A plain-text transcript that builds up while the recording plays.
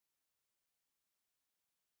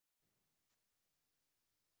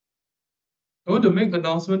I want to make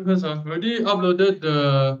announcement first. I've already uploaded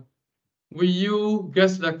the WiiU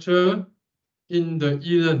guest lecture in the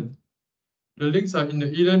e-learn. The links are in the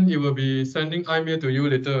e-learn. It will be sending email to you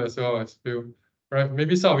later as well as you. Right?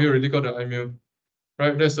 Maybe some of you already got the email.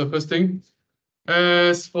 Right? That's the first thing.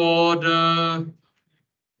 As for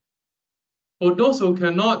those who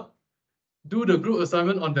cannot do the group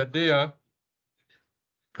assignment on that day,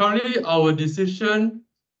 currently our decision,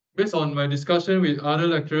 based on my discussion with other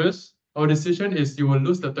lecturers, our decision is you will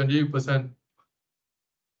lose the 20%.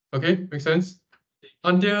 Okay, make sense?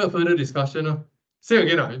 Until further discussion. Say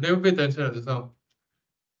again, you never pay attention just now.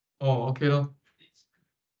 Oh, okay.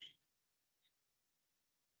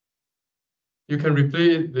 You can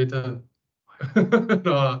replay it later.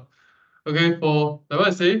 No. Okay, for like what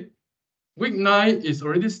I say, week 9 is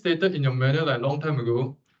already stated in your manual like a long time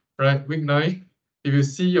ago, right? Week 9, if you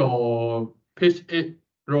see your page 8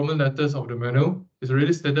 Roman letters of the manual, it's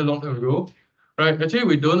already stated long time ago, right? Actually,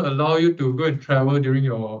 we don't allow you to go and travel during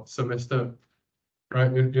your semester,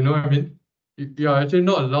 right? You know what I mean? You are actually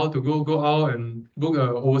not allowed to go out and book an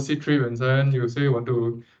overseas trip and then you say you want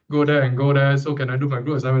to go there, so can I do my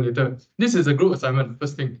group assignment later? This is a group assignment,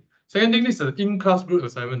 first thing. Second thing, this is an in-class group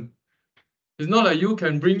assignment. It's not like you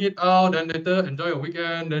can bring it out, then later enjoy your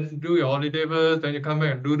weekend, then do your holiday first, then you come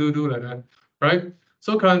back and do like that, right?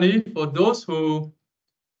 So currently, for those who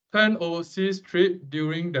plan overseas trip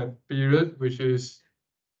during that period, which is,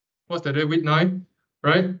 what's the day, week 9,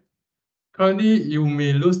 right? Currently, you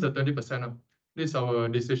may lose the 20%. This is our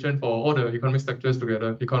decision for all the economics lectures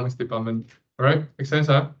together, economics department. All right, make sense,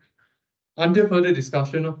 huh? Until further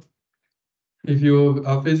discussion, if you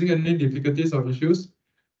are facing any difficulties or issues,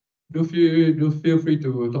 do feel free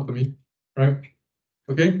to talk to me, right?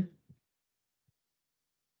 Okay.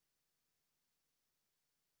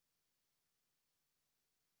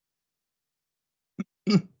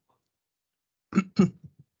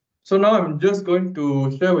 So now I'm just going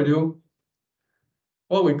to share with you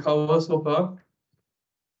what we cover so far.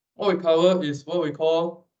 What we cover is what we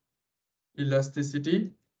call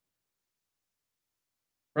elasticity,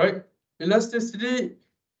 right? Elasticity,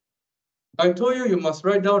 I told you must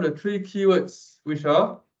write down the 3 keywords, which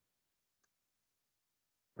are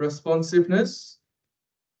responsiveness,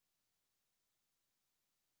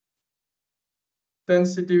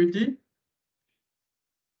 sensitivity,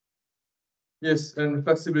 yes, and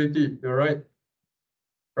flexibility. You're right.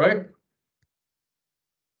 Right?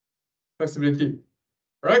 Flexibility.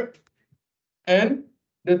 Right? And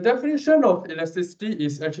the definition of elasticity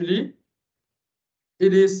is actually,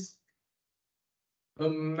 it is a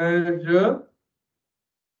measure,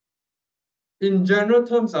 in general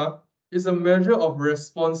terms, is a measure of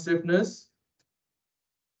responsiveness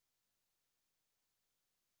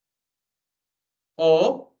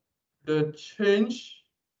or the change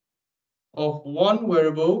of one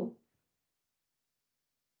variable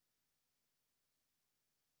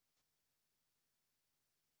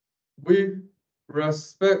with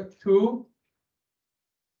respect to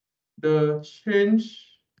the change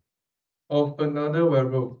of another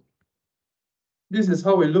variable. This is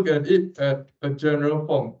how we look at it at a general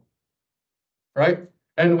form, right?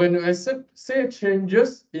 And when I say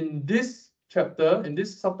changes in this chapter, in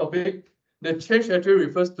this subtopic, the change actually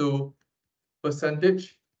refers to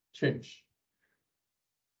percentage change,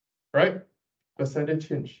 right? Percentage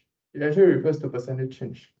change. It actually refers to percentage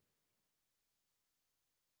change.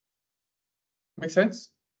 Make sense?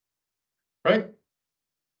 Right?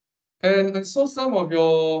 And I saw some of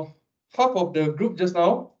your, half of the group just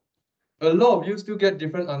now, a lot of you still get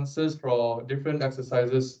different answers for different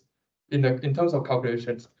exercises in terms of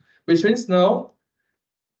calculations, which means now,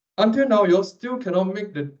 until now, you still cannot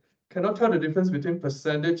tell the difference between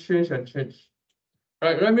percentage change and change.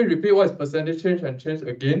 Right? Let me repeat what is percentage change and change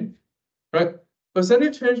again. Right?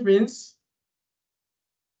 Percentage change means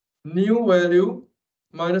new value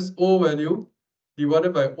minus old value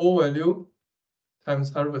divided by old value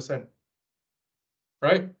times 100%.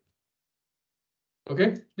 Right?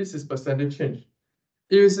 Okay, this is percentage change.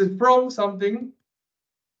 If it's from something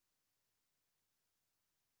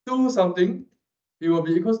to something, it will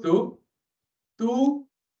be equals to 2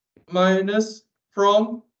 minus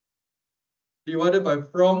from divided by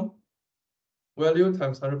from value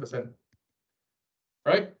times 100%.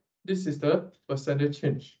 Right? This is the percentage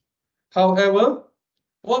change. However,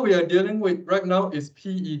 what we are dealing with right now is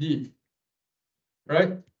PED.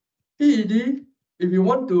 Right? PED, if you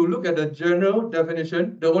want to look at the general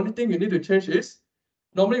definition, the only thing you need to change is,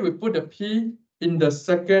 normally we put the P in the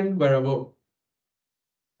second variable,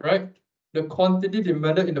 right? The quantity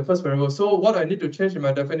demanded in the first variable. So what I need to change in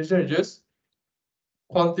my definition is just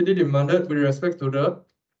quantity demanded with respect to the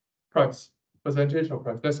price. percentage of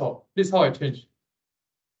price. That's all. This is how I change.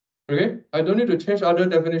 Okay, I don't need to change other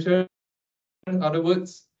definition, other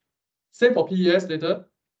words. Same for PES later.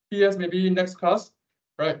 PES maybe next class,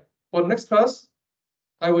 right? For next class,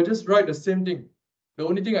 I will just write the same thing. The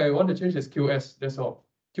only thing I want to change is QS. That's all.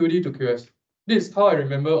 QD to QS. This is how I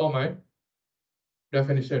remember all my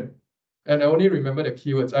definition. And I only remember the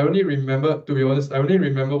keywords. I only remember, to be honest, I only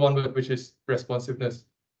remember one word, which is responsiveness.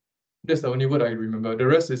 That's the only word I remember. The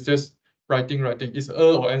rest is just writing. It's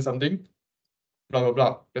or and something, blah, blah,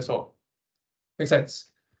 blah. That's all. Makes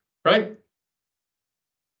sense, right?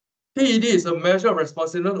 PED is a measure of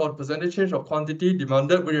responsiveness or percentage change of quantity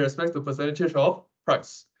demanded with respect to percentage change of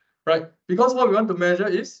price, right? Because what we want to measure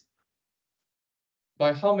is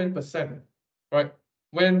by how many percent, right?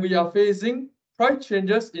 When we are facing price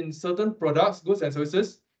changes in certain products, goods, and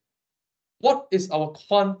services, what is our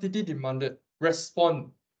quantity demanded respond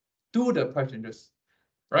to the price changes,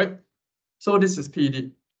 right? So this is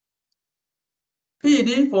PED.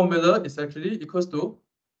 PED formula is actually equals to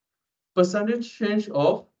percentage change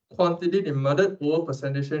of quantity demanded over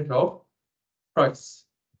percentage change of price,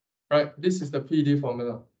 right? This is the PED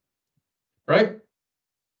formula, right?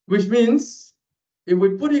 Which means if we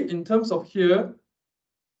put it in terms of here,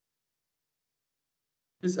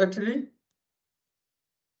 it's actually,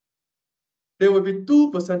 there will be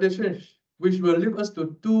 2 percentage change, which will leave us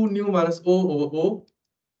to 2 nu minus O over O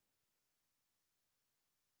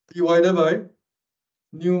divided by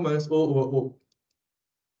nu minus O over O.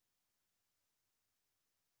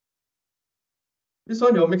 This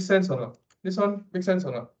one will make sense or not? This one makes sense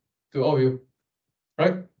or not to all of you,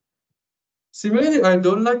 right? Similarly, I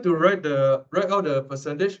don't like to write out the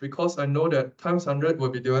percentage because I know that times 100 will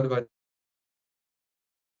be divided by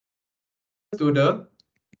to the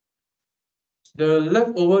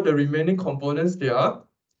leftover, the remaining components, they are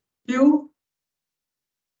Q1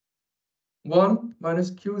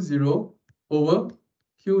 minus Q0 over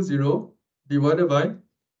Q0 divided by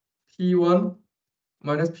P1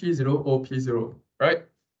 minus P0 or P0, right?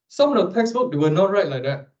 Some of the textbooks, they will not write like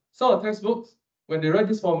that. Some of the textbooks, when they write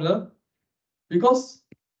this formula, because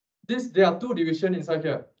there are 2 divisions inside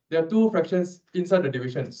here. There are 2 fractions inside the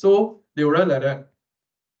division. So they will write like that.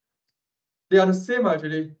 They are the same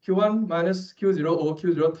actually. Q1 minus Q0 over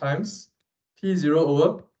Q0 times P0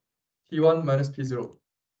 over P1 minus P0.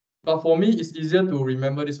 But for me, it's easier to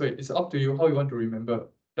remember this way. It's up to you how you want to remember.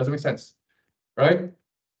 Does it make sense? Right?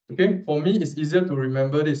 Okay, for me, it's easier to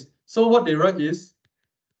remember this. So what they write is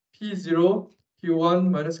P0 Q1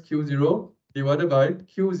 minus Q0 divided by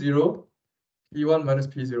Q0 P1 minus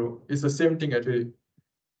P0. It's the same thing actually.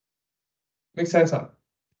 Makes sense, huh?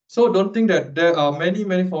 So don't think that there are many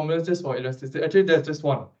formulas just for elasticity. Actually, there's just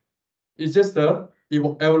one. It's just the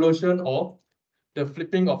evolution or the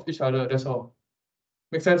flipping of each other. That's all.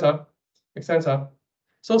 Make sense, huh? Make sense, huh?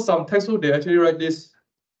 So some textbook, they actually write this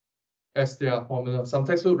as their formula. Some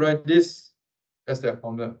textbook write this as their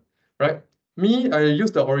formula, right? Me, I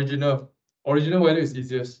use the original. Original value is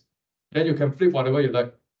easiest. Then you can flip whatever you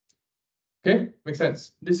like. Okay, makes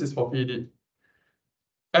sense. This is for PED.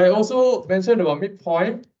 I also mentioned about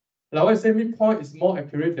midpoint. Like I say, midpoint is more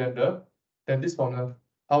accurate than this formula.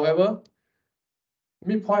 However,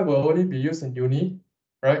 midpoint will only be used in uni,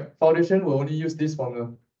 right? Foundation will only use this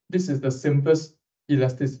formula. This is the simplest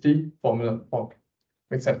elasticity formula form.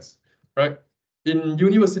 Makes sense, right? In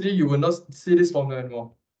university, you will not see this formula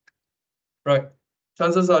anymore, right?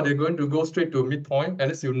 Chances are they're going to go straight to midpoint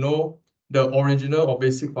unless you know the original or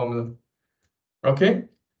basic formula. Okay?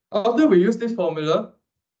 After we use this formula,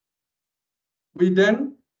 we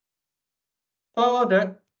then found out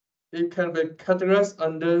that it can be categorized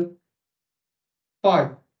under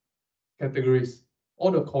 5 categories, all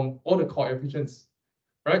the coefficients,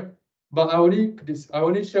 right? But I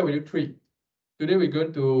only share with you 3. Today we're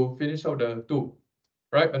going to finish out the 2,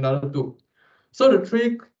 right? Another 2. So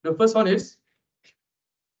the first one is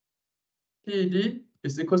PED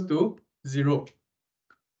is equals to 0.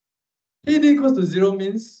 PED equals to 0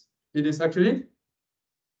 means it is actually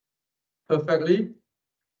perfectly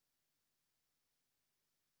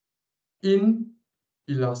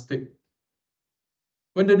inelastic.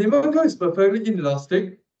 When the demand curve is perfectly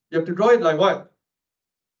inelastic, you have to draw it like what?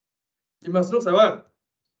 It must look like what?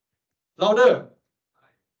 Louder.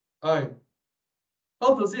 I.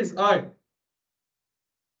 How to see is I?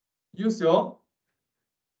 Use your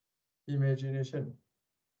imagination.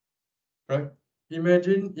 Right?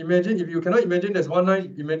 Imagine if you cannot imagine there's one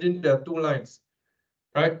line, imagine there are 2 lines.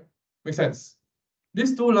 Right? Makes sense.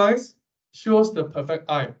 These 2 lines shows the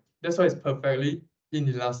perfect I. That's why it's perfectly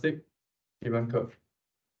inelastic demand curve.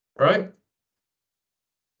 Right?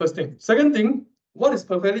 First thing. Second thing, what is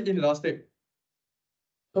perfectly inelastic?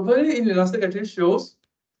 Perfectly inelastic actually shows,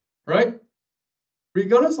 right?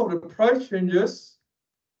 Regardless of the price changes,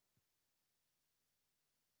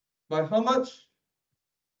 by how much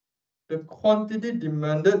the quantity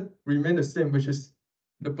demanded remain the same, which is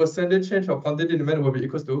the percentage change of quantity demanded will be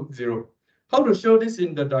equal to 0. How to show this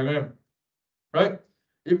in the diagram, right?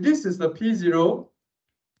 If this is the P0,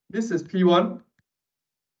 this is P1,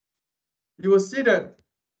 you will see that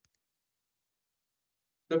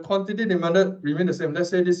the quantity demanded remain the same. Let's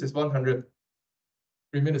say this is 100,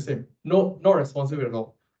 remain the same. No, not responsive at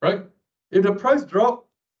all, right? If the price drop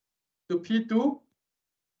to P2,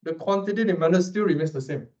 the quantity demanded still remains the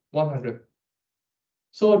same, 100.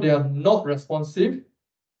 So they are not responsive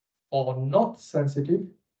or not sensitive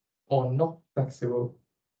or not flexible.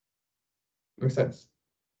 Makes sense?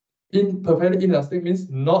 Perfectly inelastic means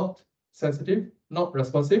not sensitive, not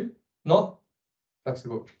responsive, not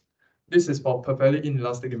flexible. This is for perfectly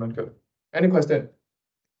inelastic demand curve. Any question?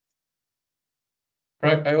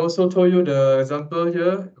 Right, I also told you the example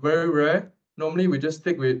here, very rare. Normally we just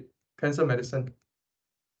stick with cancer medicine.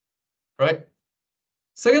 Right?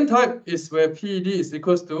 Second type is where PED is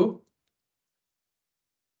equals to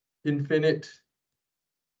infinite.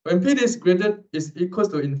 When PED is equals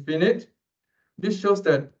to infinite, this shows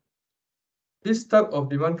that this type of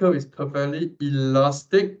demand curve is perfectly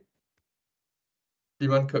elastic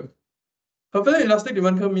demand curve. Perfectly elastic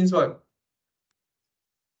demand curve means what?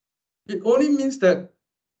 It only means that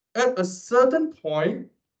at a certain point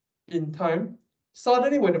in time,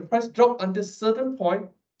 suddenly when the price drops until certain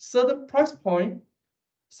price point,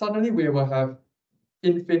 suddenly we will have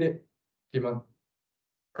infinite demand.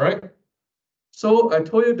 Right? So I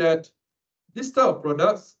told you that this type of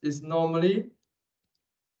products is normally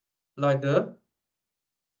like the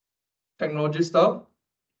technology stuff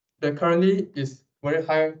that currently is very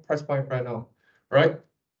high price point right now, right?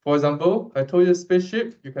 For example, I told you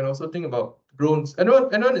spaceship, you can also think about drones.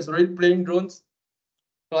 Anyone is already playing drones,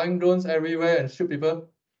 flying drones everywhere and shoot people?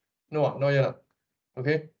 No, not yet.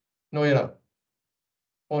 Okay, no yet.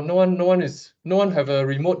 Or no one have a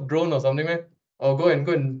remote drone or something, man. Or go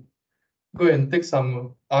and take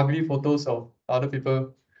some ugly photos of other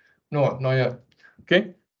people. No, not yet.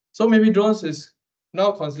 Okay, so maybe drones is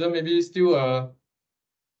now considered maybe still a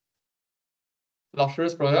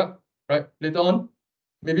luxurious product, right? Later on,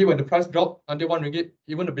 maybe when the price drop until 1 ringgit,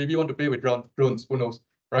 even the baby want to play with drones, who knows,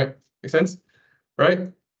 right? Make sense,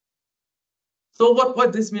 right? So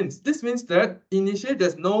what this means? This means that initially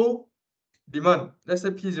there's no demand. Let's say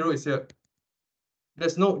P0 is here.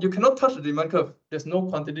 You cannot touch the demand curve. There's no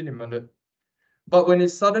quantity demanded. But when it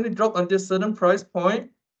suddenly drop until a certain price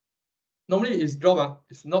point, normally it's drop,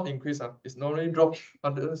 it's not increase. It's normally drop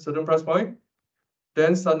until a certain price point.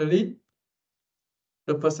 Then suddenly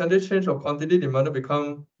the percentage change of quantity demanded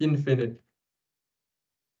become infinite.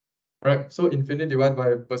 Right? So infinite divided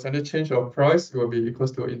by percentage change of price will be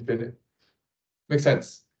equals to infinite. Makes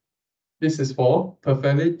sense? This is for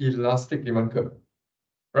perfectly elastic demand curve.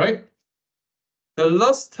 Right? The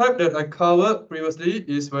last type that I covered previously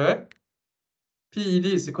is where PED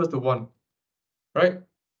is equals to 1. Right?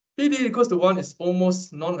 PED equals to 1 is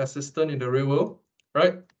almost non-existent in the real world.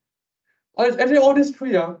 Right? Actually, all these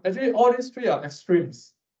three are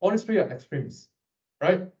extremes. All these three are extremes.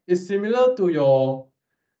 Right? It's similar to your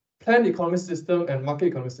planned economic system and market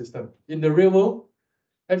economic system. In the real world,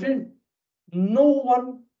 actually, no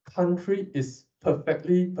one country is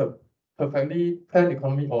perfectly planned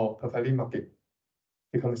economy or perfectly market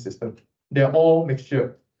economic system. They're all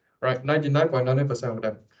mixture, right? 99.99% of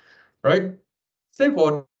them, right? Same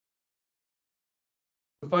for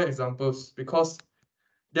find examples because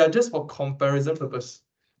they are just for comparison purpose,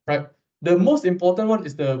 right? The most important one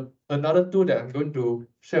is another two that I'm going to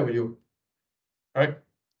share with you, right?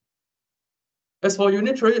 As for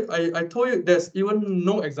unitary, I told you there's even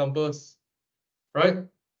no examples, right?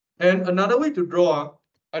 And another way to draw,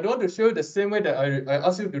 I don't want to show you the same way that I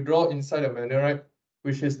asked you to draw inside the manual, right?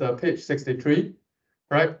 Which is the page 63,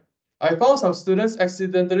 right? I found some students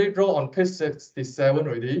accidentally draw on page 67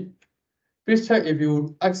 already. Please check if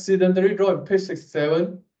you accidentally draw on page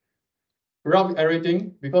 67, rub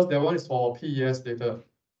everything because that one is for PES data,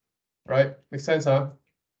 right? Makes sense, huh?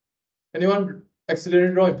 Anyone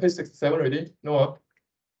accidentally draw on page 67 already? No,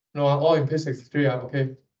 no, all in page 63,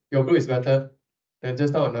 okay. Your group is better than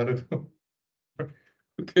just now another group.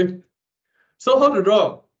 Okay. So how to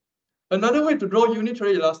draw? Another way to draw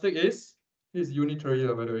unitary elastic is, this is unitary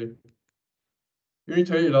by the way.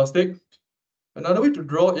 Unitary elastic. Another way to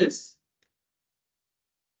draw is,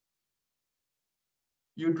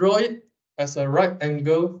 you draw it as a right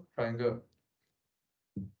angle triangle.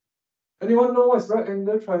 Anyone know what's right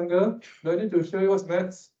angle triangle? Do I need to show you what's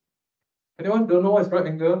maths? Anyone don't know what's right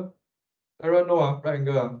angle? Everyone know right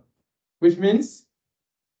angle. Which means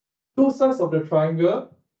two sides of the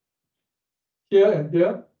triangle, here and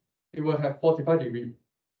here, it will have 45 degrees.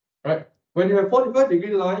 Right? When you have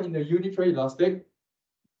 45-degree line in the unitary elastic,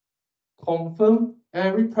 confirm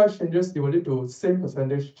every price changes, it will lead to same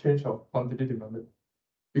percentage change of quantity demanded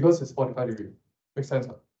because it's 45 degrees. Makes sense,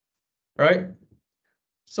 huh? Right?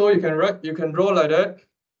 So you can draw like that,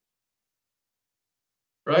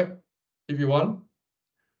 right? If you want.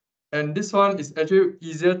 And this one is actually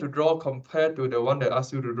easier to draw compared to the one that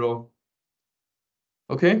asked you to draw.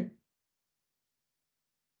 Okay?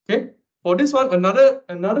 Okay. For this one,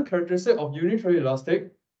 another characteristic of unitary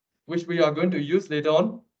elastic, which we are going to use later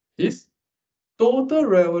on, is total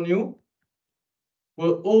revenue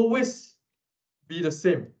will always be the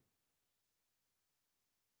same,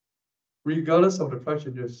 regardless of the price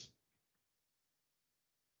changes.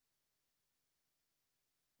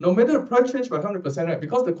 No matter the price change by 100%, right?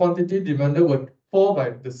 Because the quantity demanded will fall by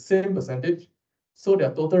the same percentage, so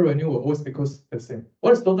their total revenue will always equal the same.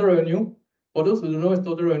 What is total revenue? For those who don't know what is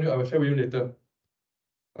total revenue, I will share with you later.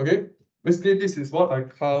 Okay? Basically, this is what I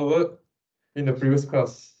covered in the previous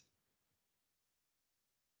class.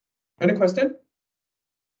 Any question?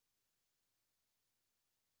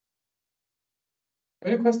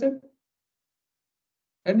 Any question?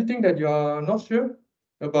 Anything that you are not sure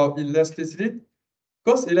about elasticity?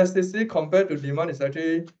 Because elasticity compared to demand is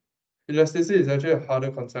actually, elasticity is actually a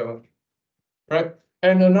harder concept, right?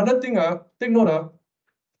 And another thing, take note,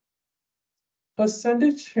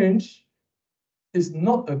 percentage change is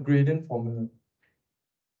not a gradient formula.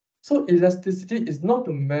 So elasticity is not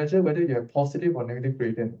to measure whether you have positive or negative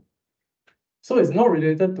gradient. So it's not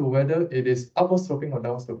related to whether it is upward sloping or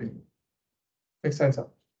downward sloping. Make sense?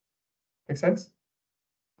 Make sense?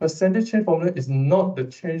 Percentage change formula is not the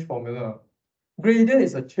change formula. Gradient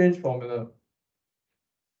is a change formula.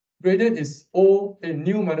 Gradient is O,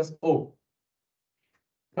 nu minus O.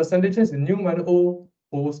 Percentage change is nu minus O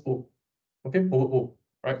over O. Okay, over O.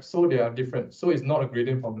 Right? So they are different. So it's not a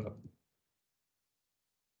gradient formula.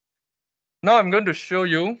 Now I'm going to show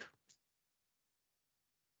you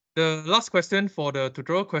the last question for the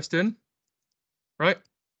tutorial question. Right?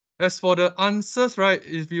 As for the answers, right?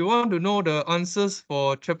 If you want to know the answers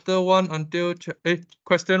for chapter 1 until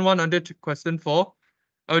question 1 until question 4,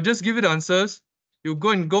 I'll just give you the answers. You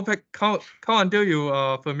go back, count until you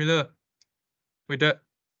are familiar with that,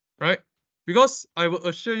 right? Because I will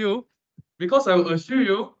assure you,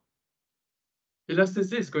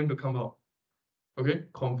 elasticity is going to come out. Okay,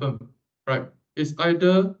 confirm. Right? It's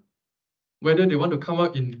either whether they want to come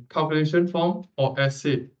out in calculation form or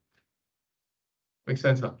essay. Make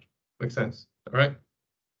sense, huh? Make sense. All right.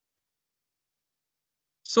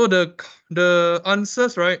 So the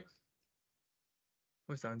answers, right?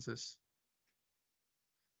 What's the answers?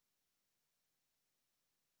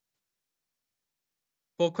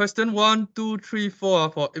 For question 1, 2, 3, 4,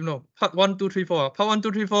 part 1, 2, 3, 4. Part 1,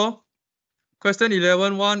 2, 3, 4. Question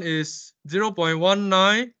 11, 1 is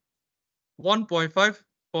 0.19, 1.5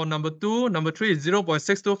 for number 2. Number 3 is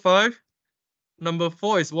 0.625. Number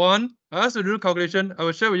 4 is 1. I asked you to do calculation. I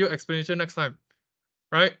will share with you explanation next time.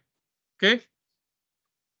 Right? Okay?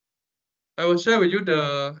 I will share with you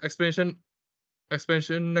the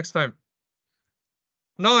explanation next time.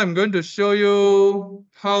 Now I'm going to show you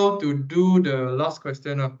how to do the last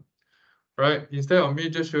question. Right? Instead of me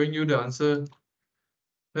just showing you the answer,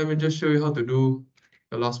 let me just show you how to do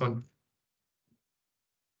the last one.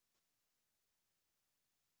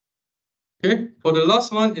 Okay, for the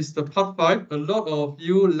last one is the part 5. A lot of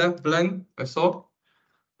you left blank, I saw,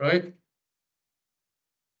 right?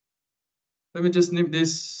 Let me just nip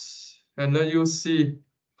this and let you see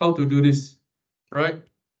how to do this, right?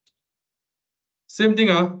 Same thing,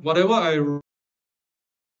 whatever I wrote,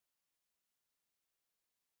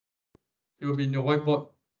 it will be in your whiteboard.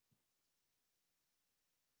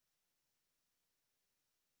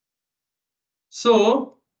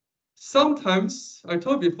 So, sometimes, I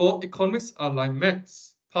told you before, economics are like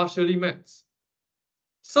maths, partially maths.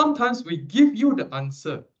 Sometimes we give you the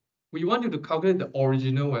answer. We want you to calculate the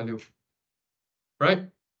original value, right?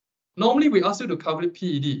 Normally, we ask you to calculate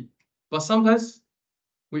PED, but sometimes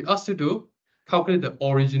we ask you to calculate the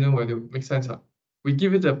original value. Make sense? We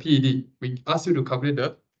give you the PED. We ask you to calculate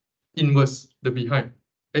the inverse, the behind.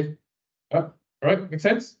 Okay? All right? Make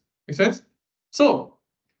sense? Make sense? So,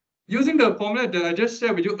 using the formula that I just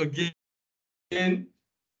shared with you again,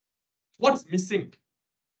 what's missing?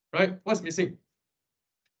 Right? What's missing?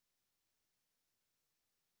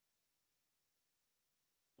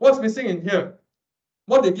 What's missing in here?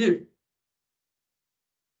 What they give?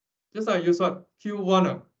 Just now I use what?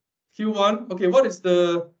 Q1. Q1. Okay, what is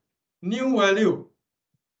the new value?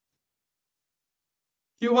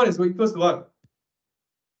 Q1 is equals to what?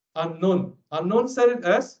 Unknown. Unknown, set it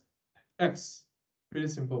as X. Pretty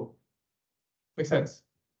simple. Makes sense.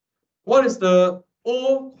 What is the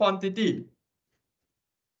O quantity?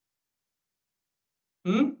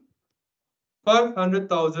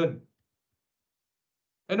 500,000.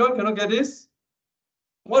 Anyone cannot get this?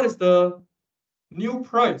 What is the new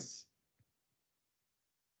price?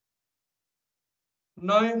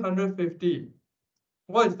 950.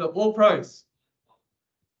 What is the old price?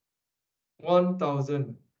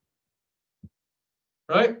 1,000.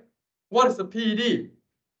 Right? What is the PED?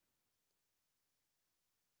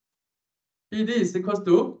 PED is equals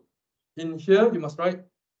to, in here you must write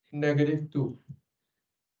 -2.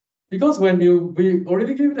 Because when we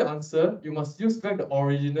already gave you the answer, you must use back the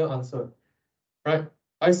original answer. Right?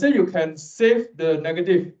 I say you can save the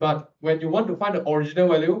negative, but when you want to find the original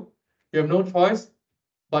value, you have no choice,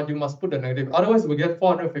 but you must put the negative. Otherwise, we get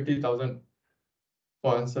 450,000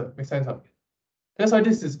 for answer. Makes sense, huh? That's why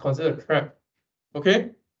this is considered a trap.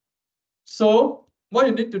 Okay? So what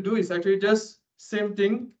you need to do is actually just same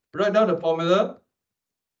thing, write down the formula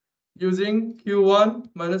using Q1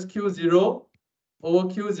 minus Q0 over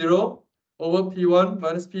Q0 over P1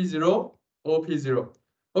 minus P0 over P0.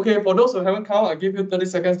 Okay, for those who haven't counted, I give you 30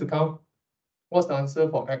 seconds to count. What's the answer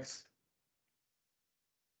for X?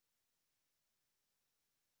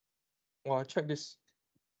 Well, check this.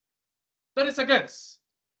 30 seconds.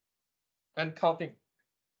 And counting.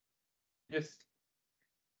 Yes.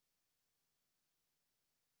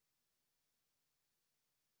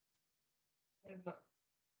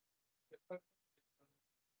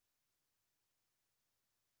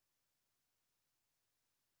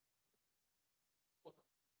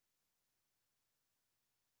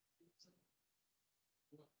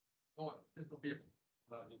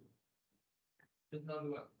 Just now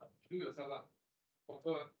do yourself.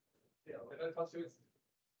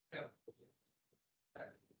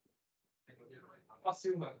 Pass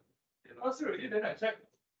you, man. Pass you already, then I check.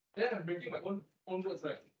 Then I'm breaking my own words,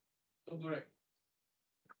 right? Don't do right.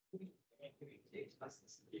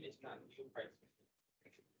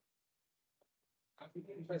 I'm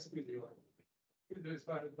thinking price Q0. Q0 is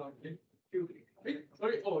 500,000.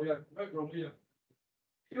 Sorry, oh yeah, right wrongly.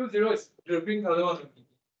 Q0 is the green color one.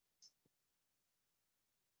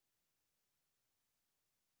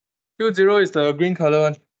 Q0 is the green color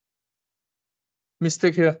one.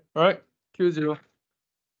 Mistake here, alright? Q0.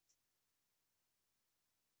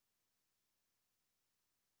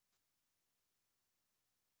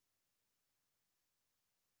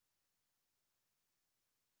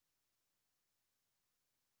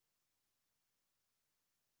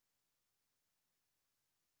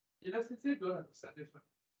 Elasticity don't have percentage.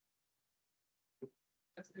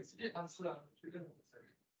 Elasticity answer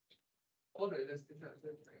all the elasticity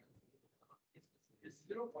answer. It's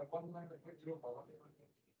 0.19 like 0.1.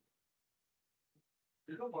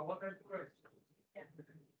 0.19 correct.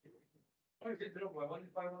 Why is it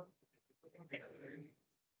 0.151?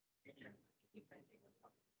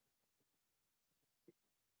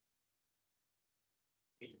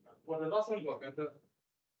 Well, the last one got better.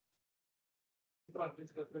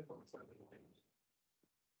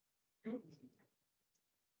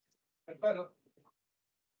 And find out.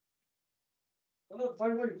 I don't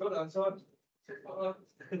find what you got the answer.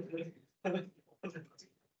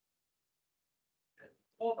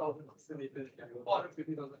 4,000.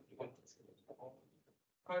 450,000.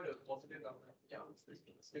 Find the positive number. Yeah.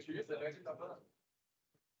 You should use the negative number.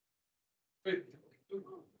 Wait.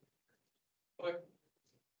 Okay.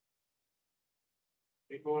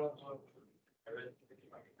 We go.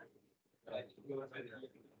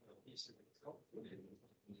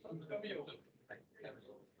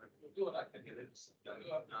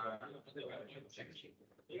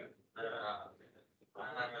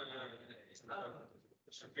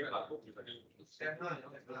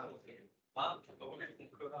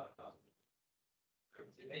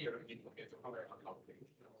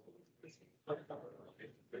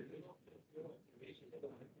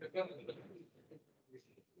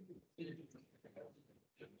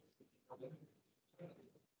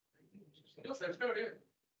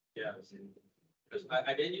 Yeah. Because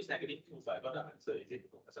I didn't use -2, but I got the answer. Is it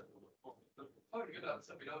acceptable? How do you get the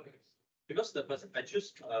answer without this? Because the person I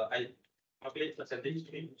choose, I calculate percentage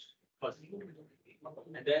change first,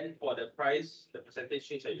 and then for the price, the percentage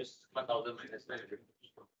change I use 1,000 minus 950.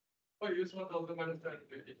 Oh, you use 1,000 minus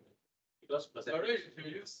 950. Because percentage. Alright, if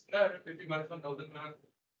you use 950 minus 1,000,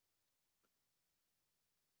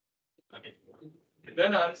 okay.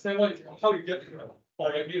 Then I understand how you get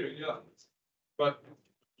But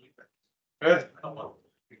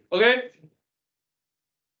okay.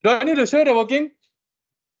 Do I need to show the working?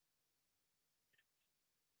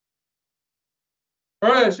 All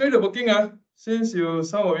right, I'll show you the working. Since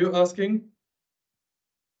some of you asking.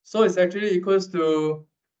 So it's actually equals to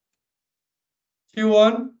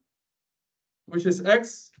Q1, which is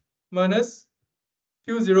X minus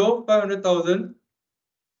Q0, 500,000,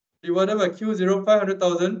 divided by Q0,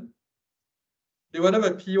 500,000, divided by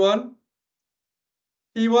P1.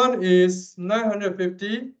 P1 is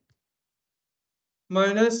 950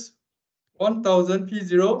 minus 1,000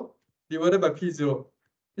 P0 divided by P0.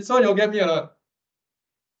 This one you'll get me or not?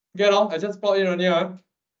 Get on? I just plug in on here.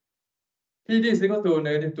 PD is equal to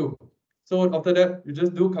 -2. So after that, you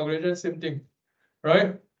just do calculation, same thing,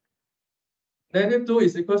 right? -2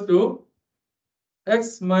 is equals to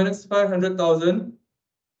X minus 500,000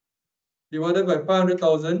 divided by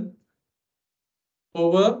 500,000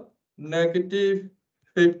 over -50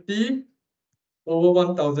 over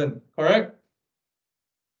 1,000, correct?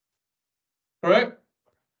 Correct?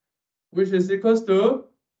 Which is equals to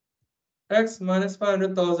X minus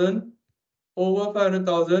 500,000 over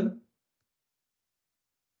 500,000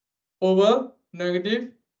 over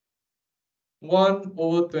 -1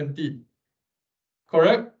 over 20.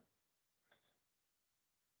 Correct?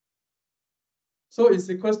 So it's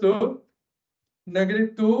equals to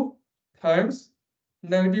 -2 times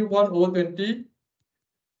 -1 over 20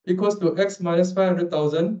 equals to X minus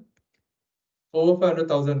 500,000 over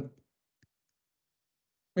 500,000.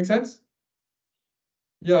 Make sense?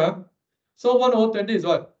 Yeah. So 1 over 20 is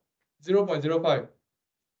what? 0.05.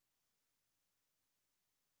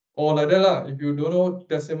 Or like that lah. If you don't know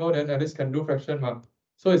decimal, then at least can do fraction.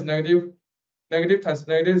 So it's negative. Negative times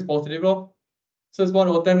negative is positive. So it's 1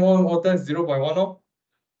 over 10. 1 over 10 is 0.1.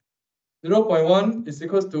 0.1 is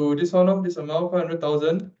equals to this one, this amount,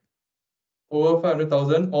 500,000 over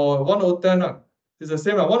 500,000, or 1 over 10. It's the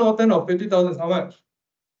same. 1 over 10 of 50,000 is how much?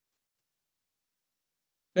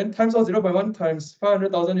 Then times of 0.1 times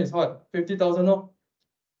 500,000 is what? 50,000.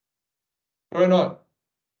 Correct or not?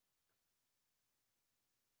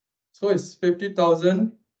 So it's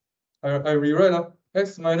 50,000. I rewrite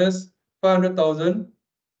X minus 500,000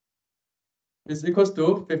 is equals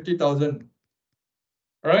to 50,000.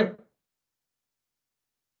 Alright?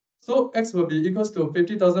 So X will be equals to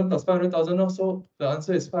 50,000 plus 500,000. So the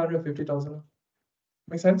answer is 550,000.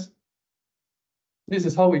 Make sense? This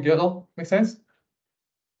is how we get off. Make sense?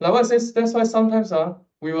 Like what I says, that's why sometimes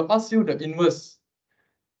we will ask you the inverse.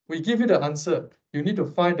 We give you the answer. You need to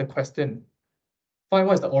find the question. Find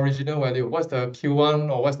what is the original value. What's the Q1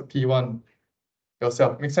 or what's the P1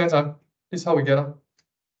 yourself. Make sense? This is how we get on.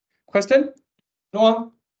 Question?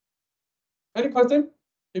 No? Any question?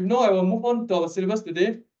 If no, I will move on to our syllabus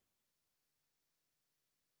today.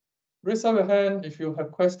 Raise up your hand if you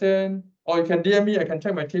have question, or you can DM me. I can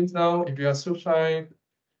check my Teams now. If you are so shy,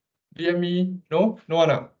 DM me. No? No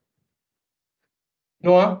one?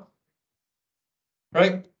 No?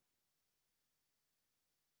 Right?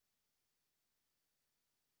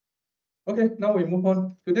 Okay, now we move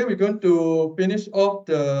on. Today we're going to finish off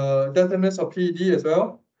the determinants of PED as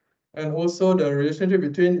well, and also the relationship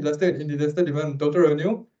between elastic and inelastic demand and total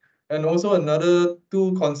revenue, and also another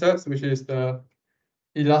two concepts, which is the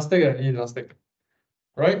elastic and inelastic,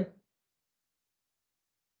 right?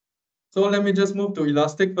 So let me just move to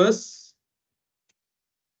elastic first.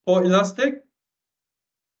 For elastic,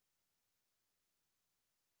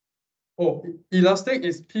 elastic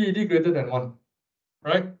is PED greater than 1,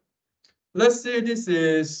 right? Let's say this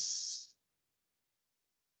is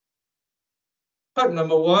type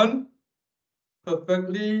number 1,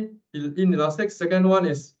 perfectly inelastic. Second one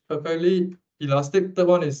is perfectly elastic. Third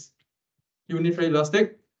one is uniformly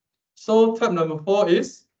elastic. So type number 4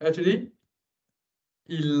 is actually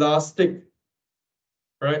elastic,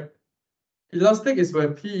 right? Elastic is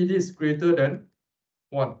when PED is greater than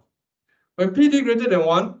 1. When PED greater than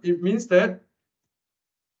 1, it means that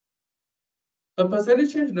a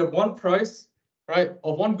percentage change in the one price, right,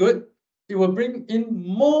 of one good, it will bring in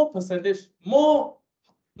more percentage, more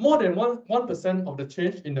than 1% of the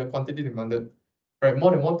change in the quantity demanded, right?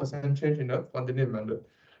 More than 1% change in the quantity demanded,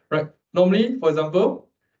 right? Normally, for example,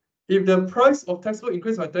 if the price of textbook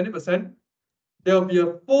increased by 20%, there will be a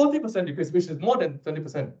 40% decrease, which is more than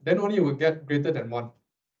 20%. Then only you will get greater than 1.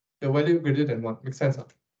 The value greater than 1. Makes sense?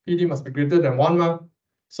 PD must be greater than 1.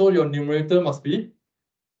 So your numerator must be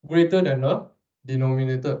greater than the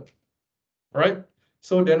denominator. Right?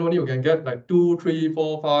 So then only you can get like 2, 3,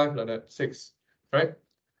 4, 5, like that, 6. Right?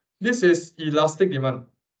 This is elastic demand.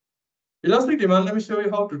 Elastic demand, let me show you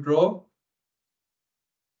how to draw.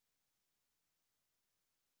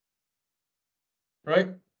 right?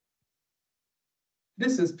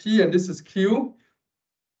 This is P and this is Q,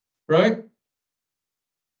 right?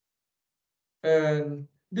 And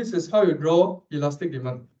this is how you draw elastic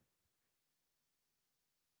demand.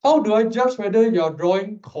 How do I judge whether you are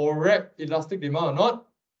drawing correct elastic demand or not?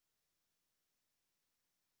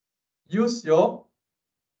 Use your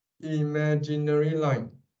imaginary line.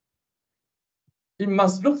 It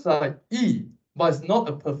must look like E, but it's not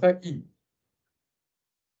a perfect E.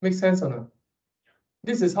 Make sense or not?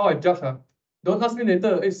 This is how I judge. Don't ask me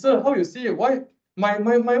later, hey sir, how you see it? Why my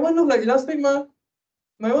one look like elastic, ma?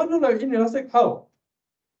 My one look like inelastic. How?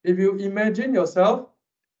 If you imagine yourself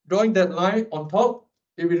drawing that line on top,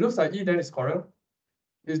 if it looks like E, then it's correct.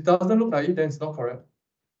 If it doesn't look like E, then it's not correct.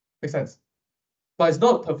 Makes sense? But it's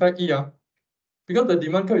not perfect E, because the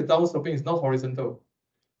demand curve is downward sloping, it's not horizontal.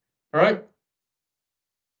 All right?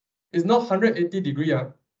 It's not 180 degree.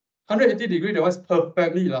 180 degree, that was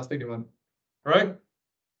perfectly elastic demand. Right?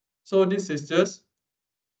 So this is just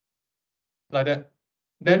like that.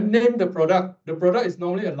 Then name the product. The product is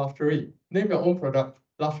normally a luxury. Name your own product,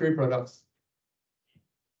 luxury products.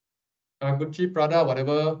 Gucci, Prada,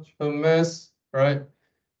 whatever, Hermes, right?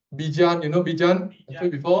 Bijan, you know Bijan? I told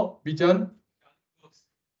you before, Bijan.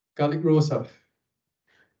 Garlic rose.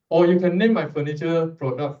 Or you can name my furniture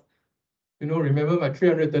product. You know, remember my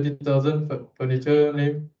 330,000 furniture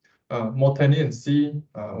name? Mortani and C,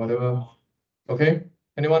 whatever. Okay,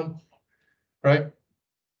 anyone? Right?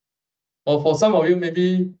 Or for some of you,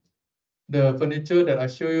 maybe the furniture that I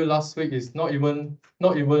showed you last week is not even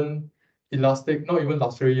elastic, not even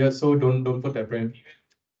luxurious, so don't put that brand.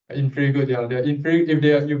 Inferior good, yeah. They're inferior. If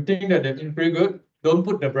they are, you think that they're inferior good, don't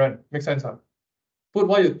put the brand. Makes sense, huh? Put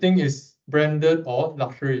what you think is branded or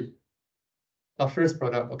luxurious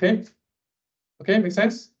product. Okay? Okay, make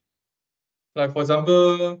sense? Like for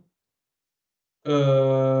example,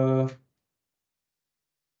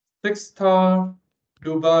 6-star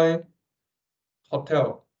Dubai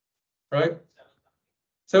hotel, right?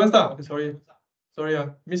 7-star. Okay, sorry,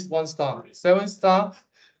 missed 1 star. 7-star.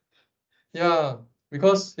 Yeah,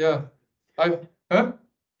 because I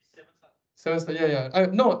 7-star. Yeah.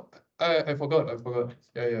 I forgot.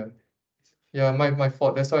 Yeah, my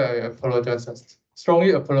fault. That's why I apologize. I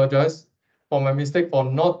strongly apologize for my mistake for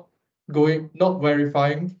not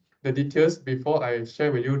verifying the details before I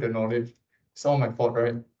share with you the knowledge. It's all my fault,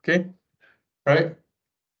 right? Okay, right?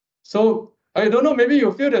 So I don't know, maybe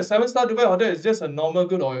you feel that 7-star Dubai hotel is just a normal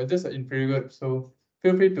good or just an inferior good. So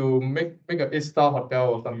feel free to make an 8-star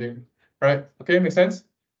hotel or something, right? Okay, make sense?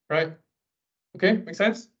 Right? Okay, make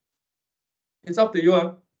sense? It's up to you,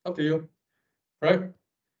 up to you, right?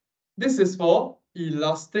 This is for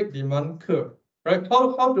elastic demand curve, right?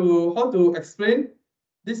 How to explain?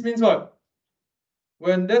 This means what?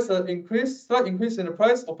 When there's an slight increase in the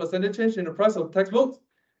price or percentage change in the price of textbooks,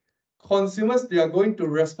 consumers, they are going to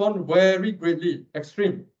respond very greatly,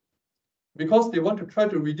 extreme, because they want to try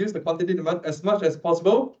to reduce the quantity demand as much as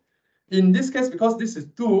possible. In this case, because this is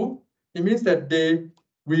 2, it means that they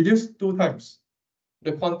reduce 2 times.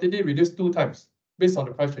 The quantity reduced 2 times based on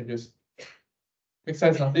the price changes. Makes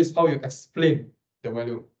sense? This is how you explain the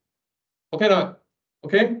value. Okay, now,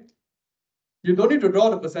 okay? You don't need to draw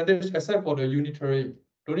the percentage except for the unitary.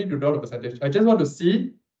 Don't need to draw the percentage. I just want to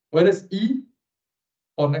see whether it's E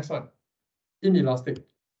or next one, inelastic.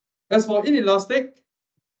 As for inelastic,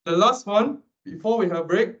 the last one before we have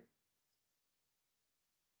break,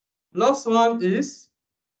 last one is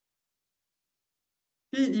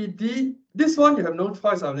PED. This one you have no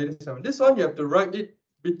choice, ladies and gentlemen. This one you have to write it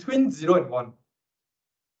between 0 and 1.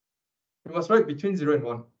 You must write between 0 and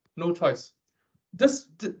 1. No choice.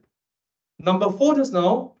 Number 4 just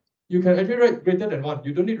now, you can actually write greater than 1.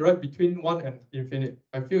 You don't need to write between 1 and infinite.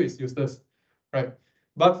 I feel it's useless, right?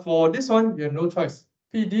 But for this one, you have no choice.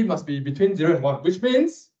 PD must be between 0 and 1, which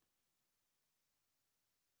means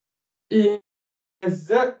in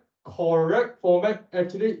exact correct format,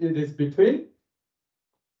 actually it is between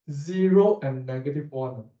 0 and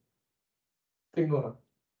 -1. Take note.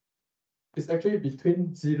 It's actually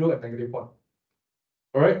between 0 and -1.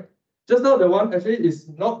 All right. Just now the one actually is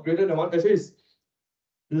not greater than 1. Actually is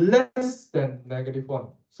less than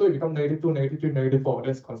 -1. So it becomes -2, -3, -4.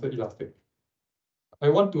 That's considered elastic. I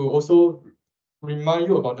want to also remind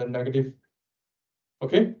you about the negative.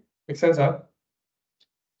 Okay, make sense, huh?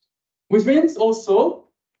 Which means also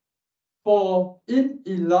for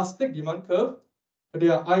inelastic demand curve, they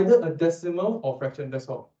are either a decimal or fraction. That's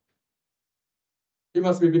all. It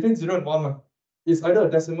must be between 0 and 1. It's either a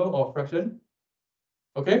decimal or fraction.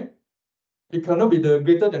 Okay, it cannot be the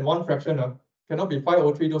greater than 1 fraction. Cannot be 5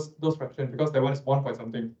 over 3 those fractions, because that one is 1 point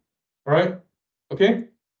something. All right. Okay.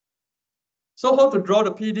 So how to draw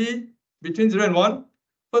the PD between 0 and 1?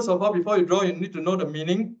 First of all, before you draw, you need to know the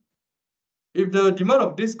meaning. If the demand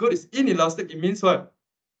of this good is inelastic, it means what?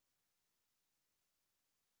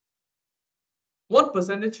 What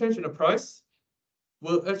percentage change in the price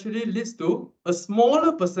will actually lead to a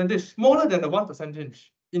smaller percentage, smaller than the 1%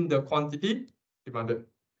 change in the quantity demanded,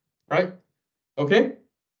 right? Okay.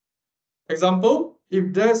 Example,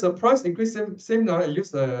 if there's a price increase, same now I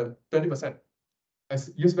use 20%. I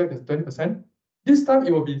use back the 20%. This time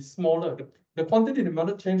it will be smaller. The quantity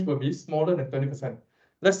demanded change will be smaller than 20%.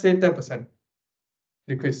 Let's say 10%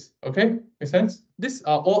 decrease. Okay, make sense? These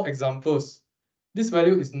are all examples. This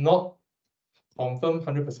value is not confirmed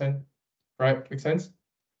 100%, right? Make sense?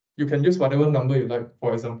 You can use whatever number you like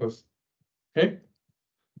for examples. Okay.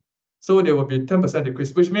 So there will be 10%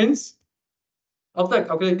 decrease, which means after I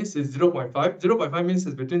calculate this is 0.5. 0.5 means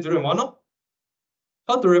it's between 0 and 1. No?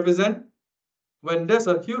 How to represent? When there's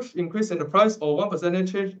a huge increase in the price or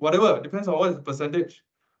 1% change, whatever, depends on what is the percentage,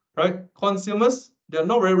 right? Consumers, they're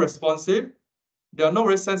not very responsive, they are not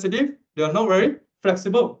very sensitive, they are not very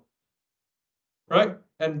flexible, right?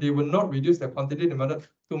 And they will not reduce their quantity demanded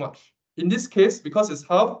too much. In this case, because it's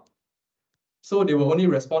half, so they will only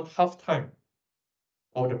respond half time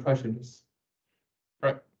of the price changes,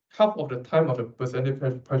 right? Half of the time of the percentage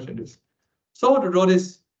price changes. So how to draw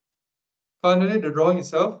this? Finally, the drawing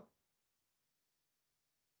itself.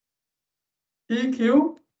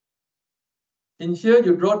 PQ, in here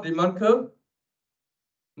you draw demand curve,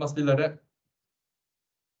 must be like that.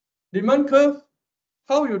 Demand curve,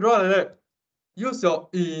 how you draw like that? Use your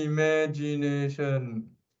imagination.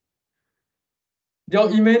 Your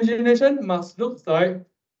imagination must look like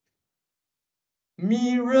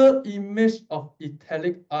mirror image of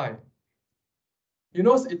italic eye. You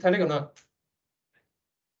know what's italic or not?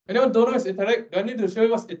 Anyone don't know what's italic? Do I need to show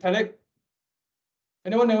you what's italic?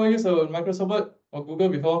 Anyone never use a Microsoft Word or Google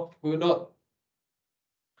before? Google Doc?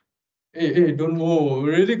 Hey, don't go.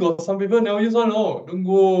 Really got some people never use one, no. Don't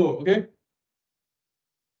go, okay?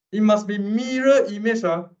 It must be mirror image.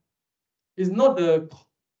 It's not the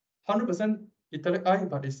 100% italic eye,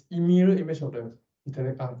 but it's a mirror image of the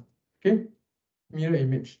italic eye. Okay? Mirror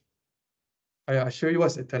image. I'll show you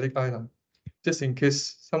what's italic eye now. Just in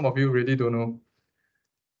case some of you really don't know.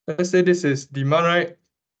 Let's say this is demand, right?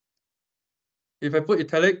 If I put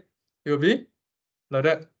italic, it will be like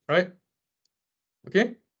that, right?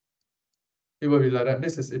 Okay? It will be like that.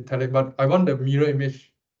 This is italic, but I want the mirror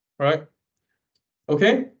image, right?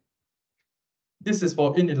 Okay? This is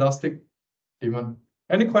for inelastic demand.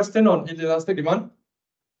 Any question on inelastic demand?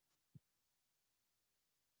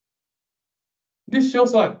 This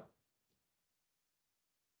shows what?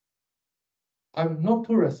 I'm not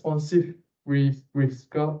too responsive with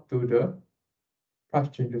regard to the price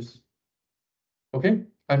changes. Okay?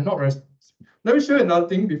 I'm not responsive. Let me show you another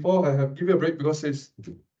thing before I give you a break because it's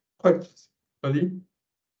quite early.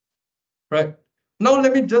 Right. Now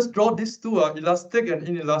let me just draw these two, elastic and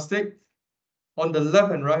inelastic, on the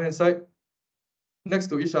left and right hand side next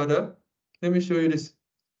to each other. Let me show you this.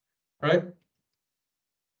 Right.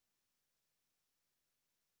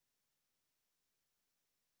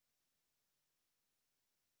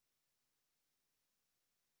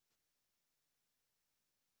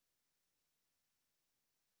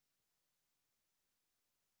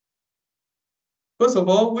 First of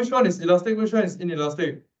all, which one is elastic, which one is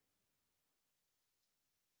inelastic?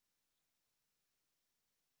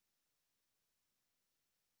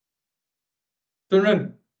 Turn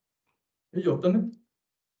around. Your turn.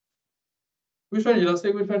 Which one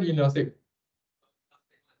elastic, which one inelastic?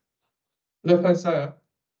 Left hand side.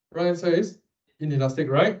 Right hand side is inelastic,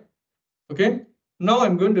 right? Okay. Now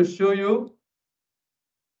I'm going to show you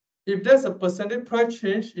if there's a percentage price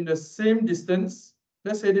change in the same distance.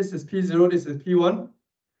 Let's say this is P0, this is P1,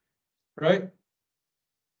 right?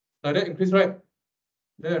 Like that increase, right?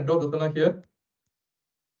 Then I draw the line here.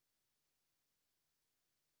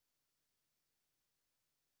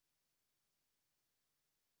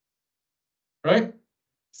 Right?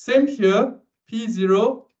 Same here,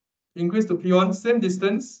 P0 increase to P1, same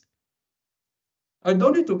distance. I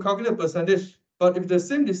don't need to calculate percentage, but if the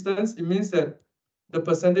same distance, it means that the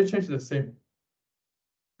percentage change is the same.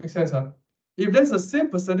 Makes sense, huh? If there's the same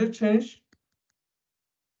percentage change,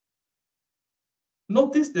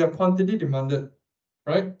 notice their quantity demanded,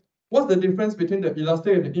 right? What's the difference between the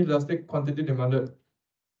elastic and the inelastic quantity demanded?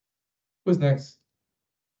 Who's next?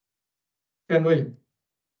 Can wait.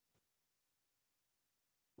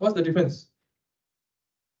 What's the difference?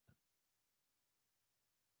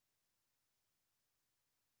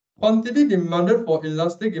 Quantity demanded for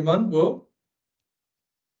elastic demand will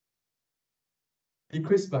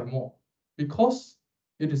decrease by more. because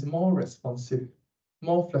it is more responsive,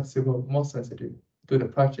 more flexible, more sensitive to the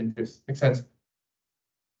price changes. Make sense?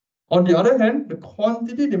 On the other hand, the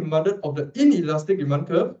quantity demanded of the inelastic demand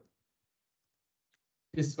curve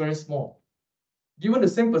is very small. Given the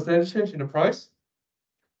same percentage change in the price,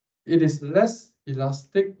 it is less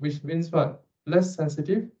elastic, which means what? Less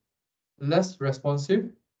sensitive, less responsive,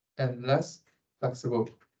 and less flexible.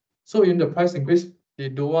 So in the price increase, they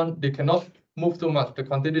cannot move too much. The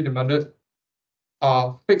quantity demanded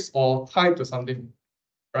are fixed or tied to something,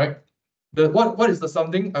 right? What is the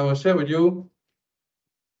something? I will share with you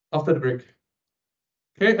after the break.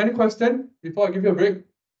 Okay, any question before I give you a break?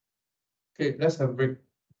 Okay, let's have a break.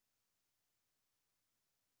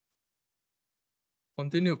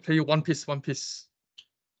 Continue, play one piece.